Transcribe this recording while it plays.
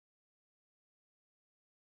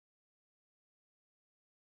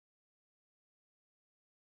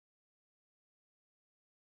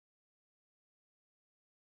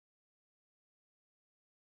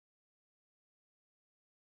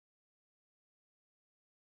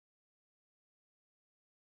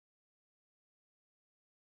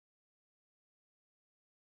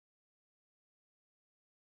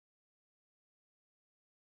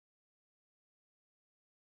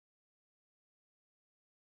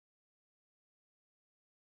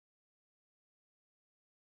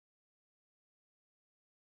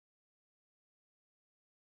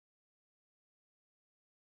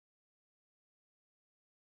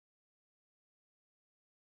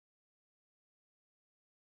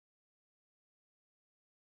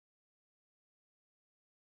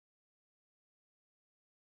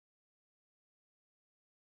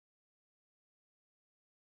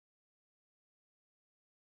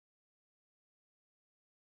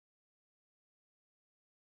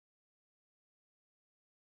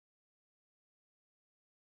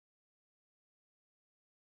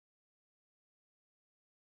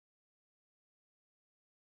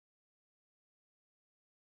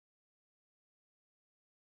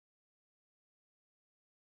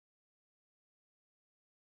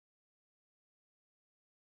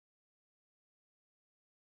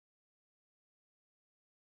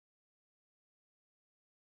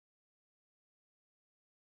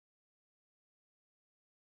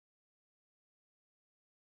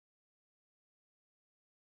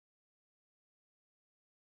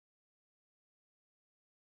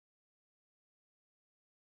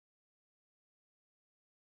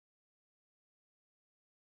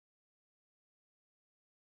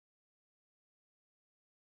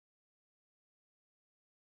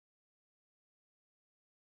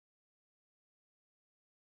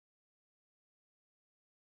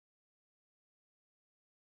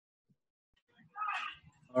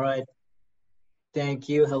All right. Thank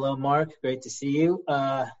you. Hello, Mark. Great to see you.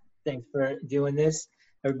 Thanks for doing this.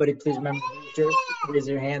 Everybody, please remember to raise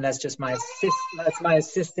your hand. That's just that's my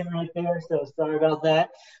assistant right there. So sorry about that.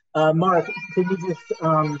 Mark, could you just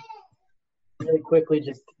really quickly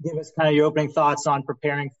just give us kind of your opening thoughts on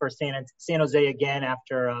preparing for San Jose again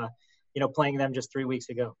after playing them just 3 weeks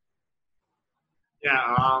ago?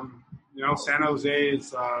 Yeah, San Jose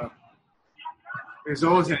is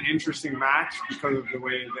always an interesting match because of the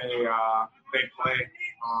way they play.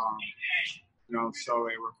 So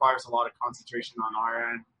it requires a lot of concentration on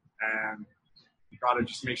our end, and we got to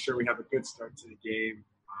just make sure we have a good start to the game.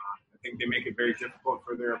 I think they make it very difficult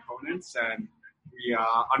for their opponents, and we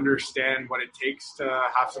understand what it takes to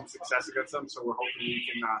have some success against them. So we're hoping we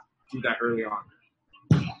can do that early on.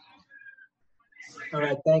 All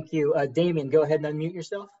right, thank you. Damien, go ahead and unmute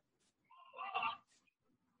yourself.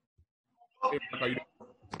 Hey, how you doing?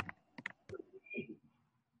 Can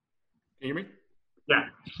you hear me? Yeah.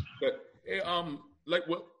 Good. Hey,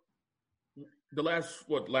 the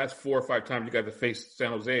last 4 or 5 times you guys have faced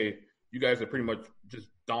San Jose, you guys have pretty much just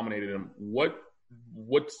dominated them.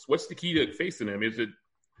 What's the key to facing them? Is it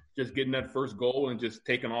just getting that first goal and just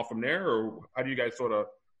taking off from there, or how do you guys sort of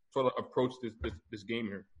approach this game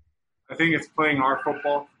here? I think it's playing our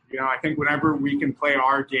football. I think whenever we can play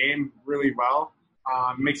our game really well,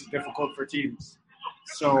 it makes it difficult for teams.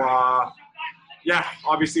 So,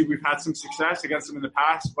 obviously we've had some success against them in the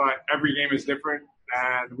past, but every game is different,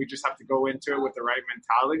 and we just have to go into it with the right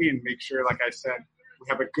mentality and make sure, like I said, we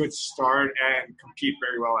have a good start and compete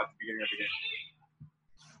very well at the beginning of the game.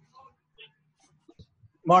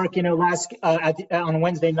 Mark, on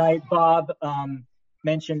Wednesday night, Bob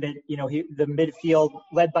mentioned that the midfield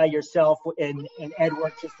led by yourself and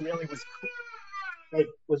Edward just really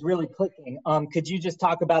was really clicking. Could you just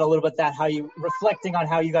talk about a little bit that reflecting on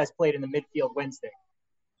how you guys played in the midfield Wednesday?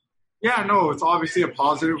 Yeah, no, it's obviously a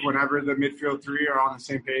positive whenever the midfield three are on the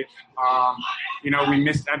same page. We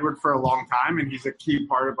missed Edward for a long time, and he's a key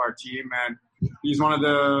part of our team, and he's one of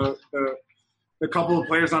the couple of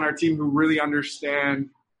players on our team who really understand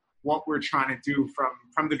what we're trying to do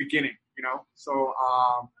from the beginning. So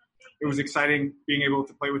it was exciting being able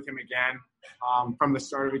to play with him again from the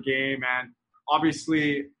start of the game, and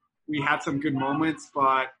obviously we had some good moments,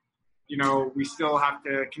 but we still have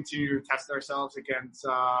to continue to test ourselves against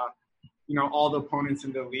all the opponents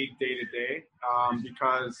in the league day to day,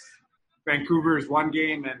 because Vancouver is one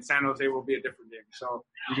game and San Jose will be a different game. So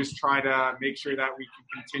we just try to make sure that we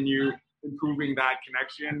can continue improving that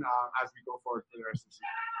connection as we go forward for the rest of the season.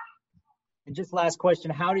 And just last question,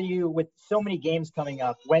 how do you, with so many games coming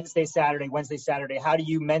up, Wednesday, Saturday, how do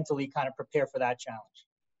you mentally kind of prepare for that challenge?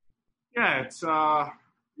 Yeah, it's,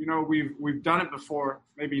 we've done it before,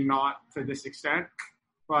 maybe not to this extent,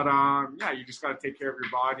 but you just got to take care of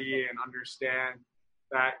your body and understand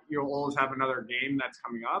that you'll always have another game that's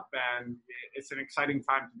coming up, and it's an exciting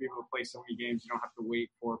time to be able to play so many games. You don't have to wait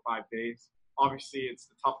 4 or 5 days. Obviously, it's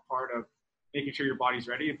the tough part of making sure your body's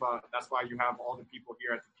ready, but that's why you have all the people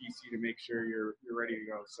here at the PC to make sure you're ready to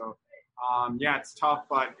go. So, it's tough,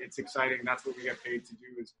 but it's exciting. That's what we get paid to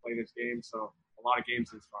do, is play this game. So a lot of games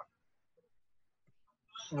is fun.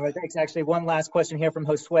 All right, thanks. Actually, one last question here from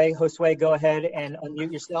Josue. Josue, go ahead and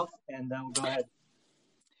unmute yourself, and we'll go ahead.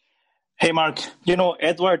 Hey, Mark.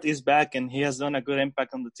 Edward is back, and he has done a good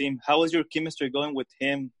impact on the team. How is your chemistry going with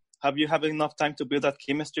him? Have you had enough time to build that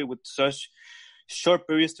chemistry with such short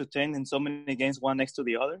periods to train in so many games, one next to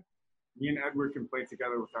the other? Me and Edward can play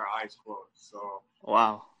together with our eyes closed. So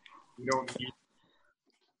wow. We don't need.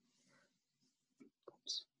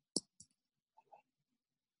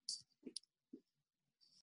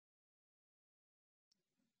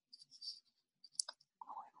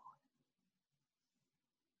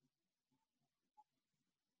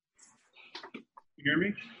 You hear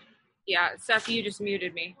me? Yeah, Seth, you just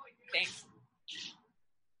muted me. Thanks.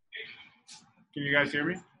 Can you guys hear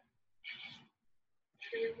me?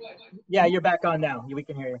 Yeah, you're back on now. We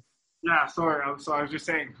can hear you. Yeah, sorry. So I was just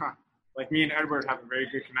saying, like me and Edward have a very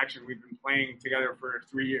good connection. We've been playing together for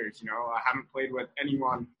 3 years. I haven't played with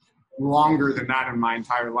anyone longer than that in my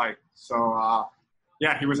entire life. So,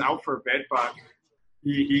 he was out for a bit, but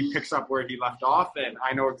he picks up where he left off, and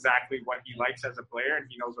I know exactly what he likes as a player, and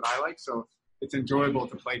he knows what I like. So it's enjoyable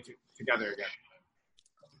to play together again.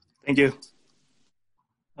 Thank you.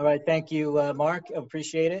 All right. Thank you, Mark.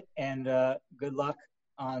 Appreciate it. And good luck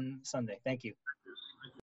on Sunday. Thank you.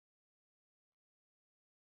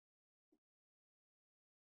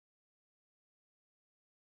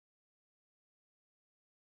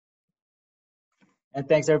 And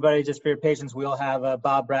thanks, everybody, just for your patience. We'll have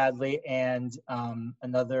Bob Bradley and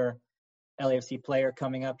another LAFC player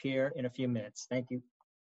coming up here in a few minutes. Thank you.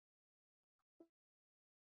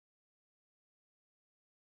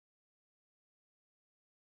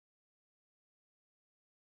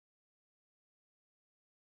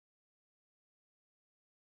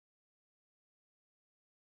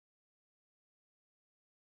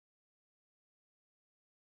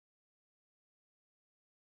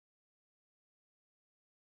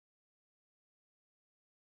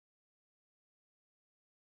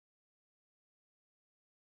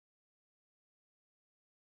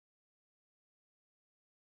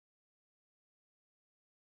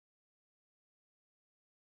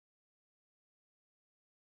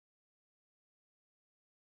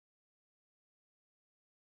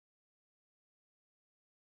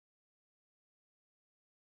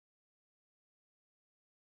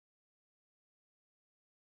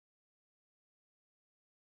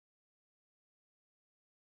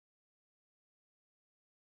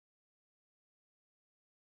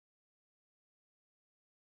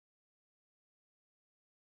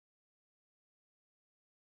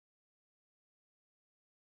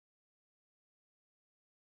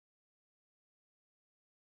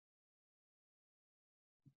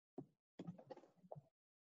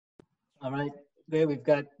 All right, good. We've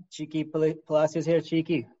got Chiqui Palacios here.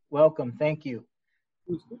 Chiqui, welcome. Thank you.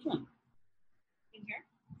 ¿Me escuchan? In here?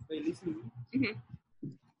 Estoy listening.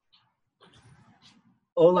 Mm-hmm.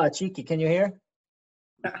 Hola, Chiqui, can you hear?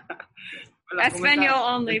 Hola, ¿cómo Espanol estás?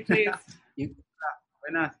 only, please.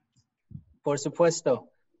 Buenas. Por supuesto.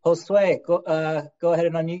 Josué, go ahead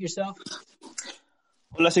and unmute yourself.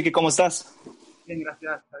 Hola, Chiqui, ¿cómo estás? Bien,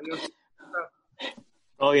 gracias. Adiós.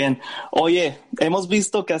 Todo bien. Oye, hemos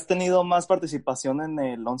visto que has tenido más participación en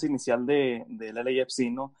el once inicial del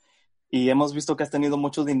LAFC, ¿no? Y hemos visto que has tenido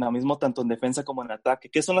mucho dinamismo tanto en defensa como en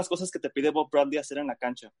ataque. ¿Qué son las cosas que te pide Bob Bradley hacer en la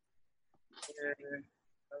cancha?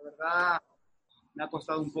 La verdad, me ha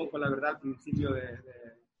costado un poco, la verdad, al principio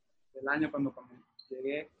del año cuando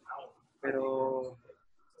llegué, pero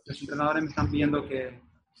los entrenadores me están pidiendo que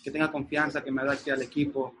tenga confianza, que me adapte al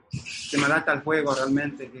equipo, que me adapte al juego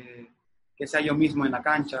realmente, que sea yo mismo en la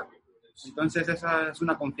cancha. Entonces esa es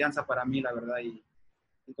una confianza para mí, la verdad, y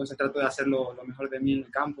entonces trato de hacer lo mejor de mí en el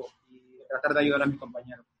campo y tratar de ayudar a mis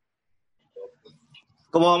compañeros.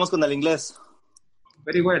 ¿Cómo vamos con el inglés?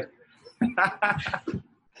 Very well.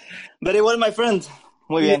 Very well, my friend.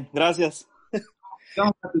 Muy bien, gracias.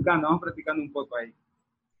 Vamos practicando un poco ahí.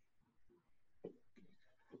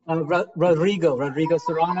 Rodrigo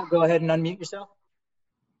Serrano, go ahead and unmute yourself.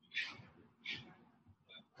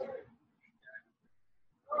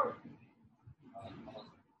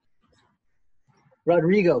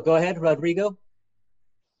 Rodrigo, go ahead, Rodrigo.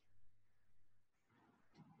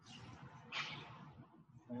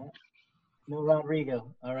 No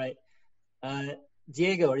Rodrigo. All right.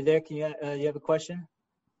 Diego, are you there? Can you have a question?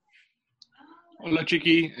 Hola,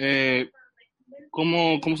 Chiqui.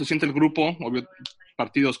 ¿Cómo se siente el grupo? Obvio,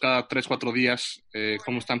 partidos cada 3-4 días.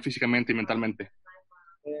 ¿Cómo están físicamente y mentalmente?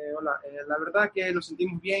 Hola, la verdad que nos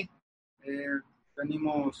sentimos bien.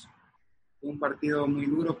 Venimos de un partido muy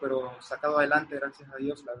duro, pero sacado adelante, gracias a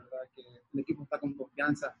Dios. La verdad que el equipo está con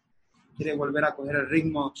confianza. Quiere volver a coger el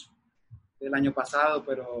ritmo del año pasado,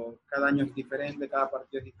 pero cada año es diferente, cada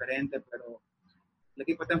partido es diferente, pero el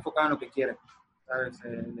equipo está enfocado en lo que quiere, ¿sabes?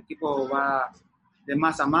 El equipo va de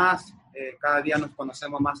más a más, cada día nos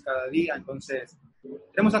conocemos más cada día, entonces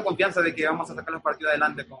tenemos la confianza de que vamos a sacar los partidos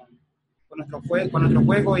adelante con nuestro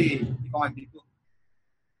juego y con actitud.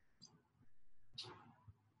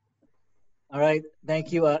 All right, thank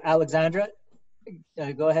you. Alexandra,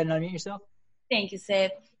 go ahead and unmute yourself. Thank you,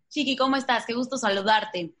 Seth. Chiqui, ¿cómo estás? Qué gusto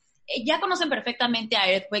saludarte. Ya conocen perfectamente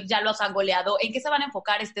a Earthquake, ya los han goleado. ¿En qué se van a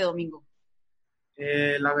enfocar este domingo?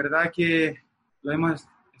 La verdad que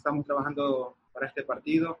estamos trabajando para este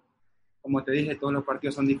partido. Como te dije, todos los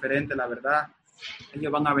partidos son diferentes, la verdad.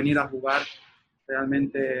 Ellos van a venir a jugar.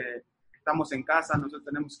 Realmente estamos en casa, nosotros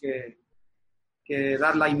tenemos que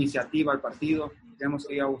dar la iniciativa al partido. Tenemos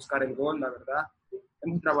que ir a buscar el gol, la verdad.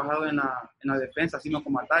 Hemos trabajado en la defensa, sino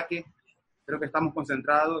como ataque. Creo que estamos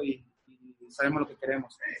concentrados y sabemos lo que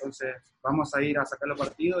queremos. Entonces, vamos a ir a sacar el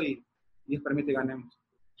partido y Dios permite ganemos.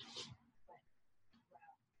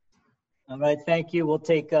 All right, thank you. We'll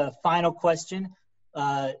take a final question.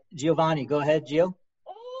 Giovanni, go ahead, Gio.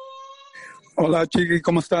 Hola, Chiqui,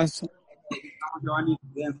 ¿cómo estás? Giovanni,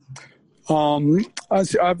 bien.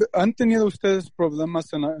 ¿Han tenido ustedes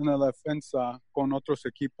problemas en la defensa con otros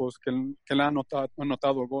equipos que le han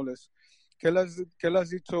anotado goles? ¿Qué les ha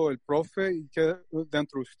dicho el profe y qué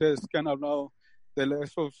dentro de ustedes que han hablado de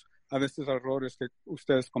esos a veces errores que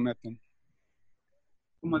ustedes cometen?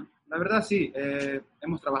 La verdad sí,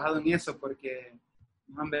 hemos trabajado en eso porque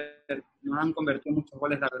nos han convertido muchos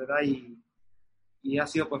goles, la verdad, y ha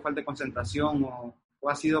sido por falta de concentración o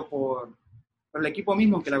ha sido por el equipo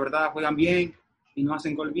mismo, que la verdad juegan bien y no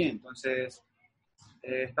hacen gol bien. Entonces,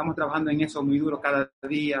 estamos trabajando en eso muy duro cada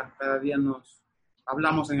día nos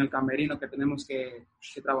hablamos en el camerino que tenemos que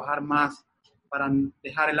trabajar más para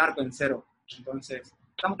dejar el arco en cero. Entonces,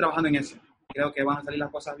 estamos trabajando en eso. Creo que van a salir las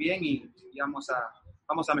cosas bien y vamos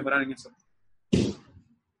a mejorar en eso.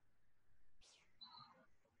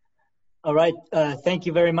 All right. Thank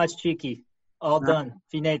you very much, Chiqui. All done.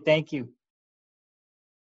 Fine, thank you.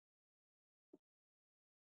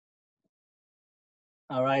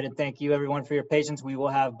 All right, and thank you everyone for your patience. We will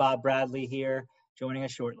have Bob Bradley here joining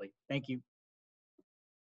us shortly. Thank you.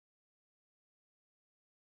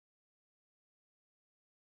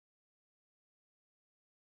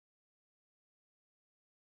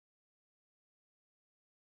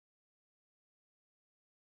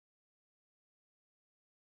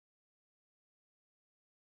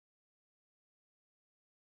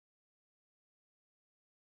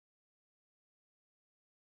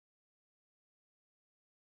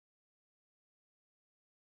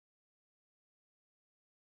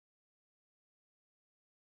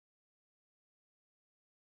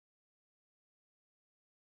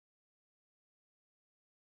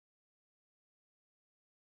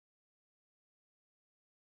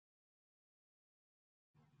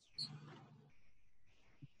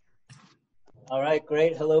 All right,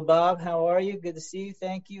 great. Hello, Bob. How are you? Good to see you.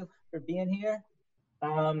 Thank you for being here.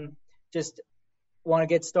 Just want to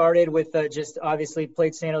get started with just obviously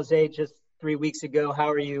played San Jose just 3 weeks ago.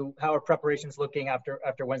 How are preparations looking after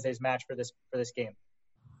Wednesday's match for this game?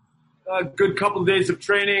 A good couple of days of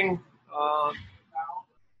training.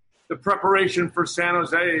 The preparation for San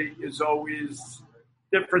Jose is always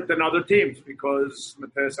different than other teams because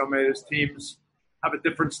Mateus Almeida's teams have a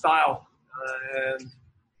different style, and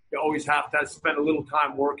you always have to spend a little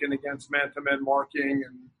time working against man-to-man marking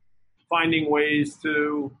and finding ways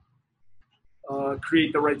to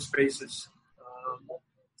create the right spaces.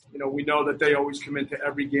 We know that they always come into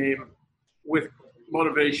every game with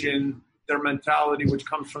motivation. Their mentality, which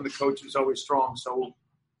comes from the coach, is always strong. So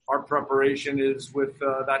our preparation is with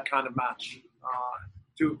that kind of match,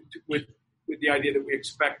 with the idea that we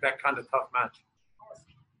expect that kind of tough match.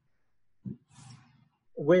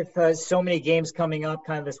 With so many games coming up,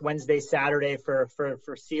 kind of this Wednesday, Saturday for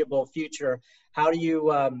foreseeable future, how do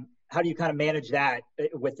you kind of manage that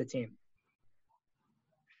with the team?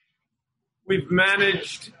 We've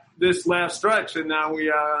managed this last stretch, and now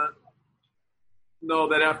we know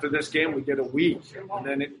that after this game we get a week, and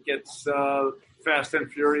then it gets fast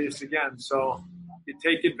and furious again. So you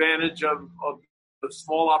take advantage of the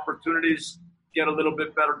small opportunities, get a little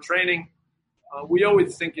bit better training. We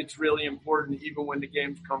always think it's really important, even when the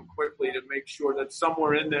games come quickly, to make sure that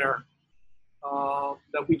somewhere in there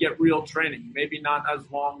that we get real training. Maybe not as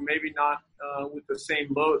long, maybe not with the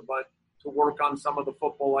same load, but to work on some of the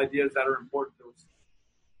football ideas that are important to us.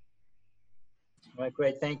 All right,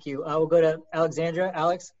 great. Thank you. We'll go to Alexandra.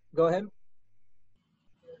 Alex, go ahead.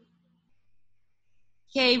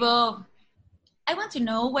 Hey, Bob. I want to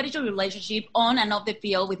know, what is your relationship on and off the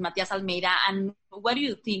field with Matias Almeida, and what do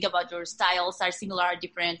you think about your styles? Are similar or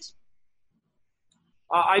different?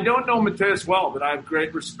 I don't know Matias well, but I have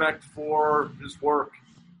great respect for his work.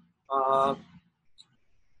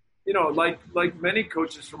 Like many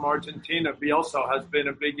coaches from Argentina, Bielsa has been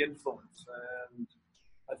a big influence, and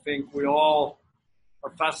I think we all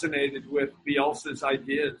are fascinated with Bielsa's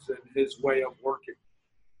ideas and his way of working.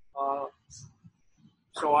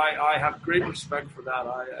 So I have great respect for that.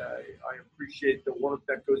 I appreciate the work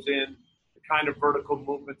that goes in, the kind of vertical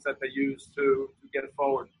movements that they use to get it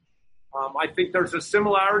forward. I think there's a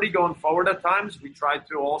similarity going forward at times. We try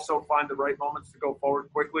to also find the right moments to go forward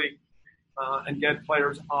quickly and get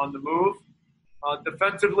players on the move.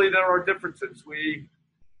 Defensively, there are differences. We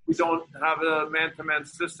don't have a man-to-man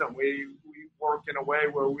system. We work in a way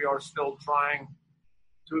where we are still trying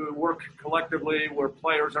to work collectively, where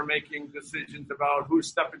players are making decisions about who's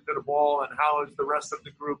stepping to the ball and how is the rest of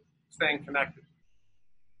the group staying connected.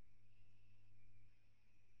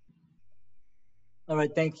 All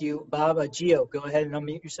right, thank you, Bob. Gio, go ahead and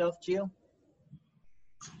unmute yourself, Gio.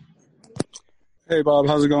 Hey, Bob,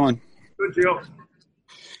 how's it going? Good, Gio.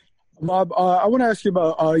 Bob, I want to ask you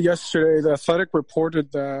about yesterday. The Athletic reported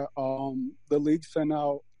that the league sent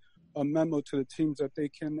out a memo to the teams that they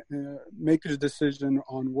can make a decision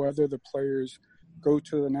on whether the players go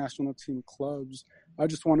to the national team clubs. I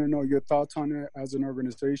just want to know your thoughts on it as an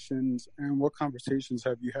organization, and what conversations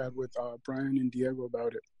have you had with Brian and Diego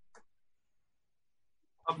about it?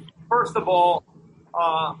 First of all,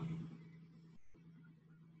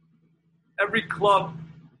 every club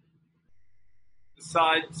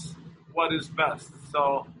decides what is best.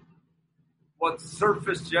 So what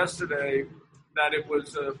surfaced yesterday, that it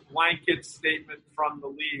was a blanket statement from the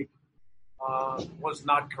league, was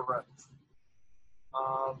not correct.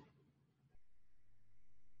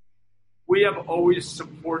 We have always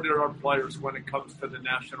supported our players when it comes to the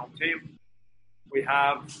national team. We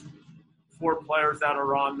have 4 players that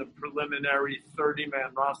are on the preliminary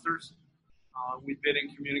 30-man rosters. We've been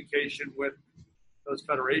in communication with those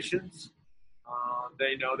federations.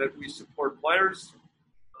 They know that we support players.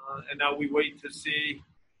 And now we wait to see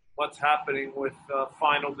what's happening with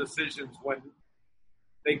final decisions when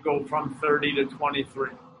they go from 30 to 23.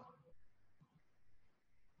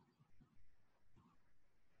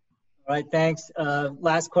 All right, thanks.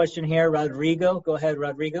 Last question here, Rodrigo. Go ahead,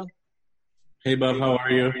 Rodrigo. Hey, Bob, how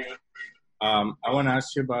are you? I want to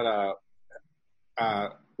ask you about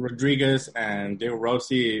Rodriguez and De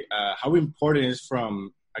Rossi. How important is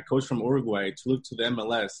from a coach from Uruguay to look to the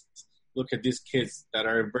MLS, look at these kids that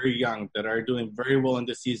are very young, that are doing very well in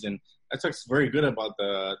this season? That talks very good about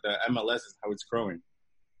the MLS and how it's growing.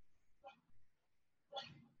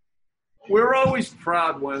 We're always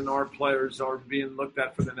proud when our players are being looked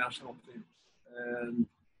at for the national team. And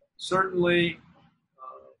certainly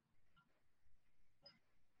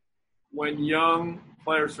when young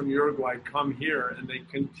players from Uruguay come here and they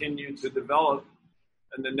continue to develop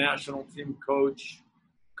and the national team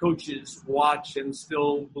coaches watch and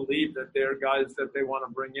still believe that they're guys that they want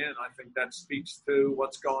to bring in, I think that speaks to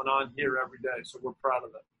what's going on here every day. So we're proud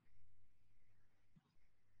of that.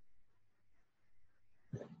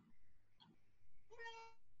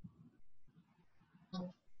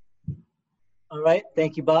 All right.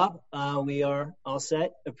 Thank you, Bob. We are all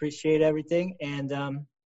set. Appreciate everything. And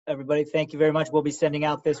everybody, thank you very much. We'll be sending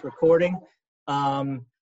out this recording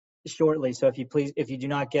shortly. So if you do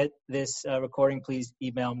not get this recording, please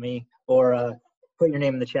email me or put your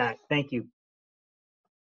name in the chat. Thank you.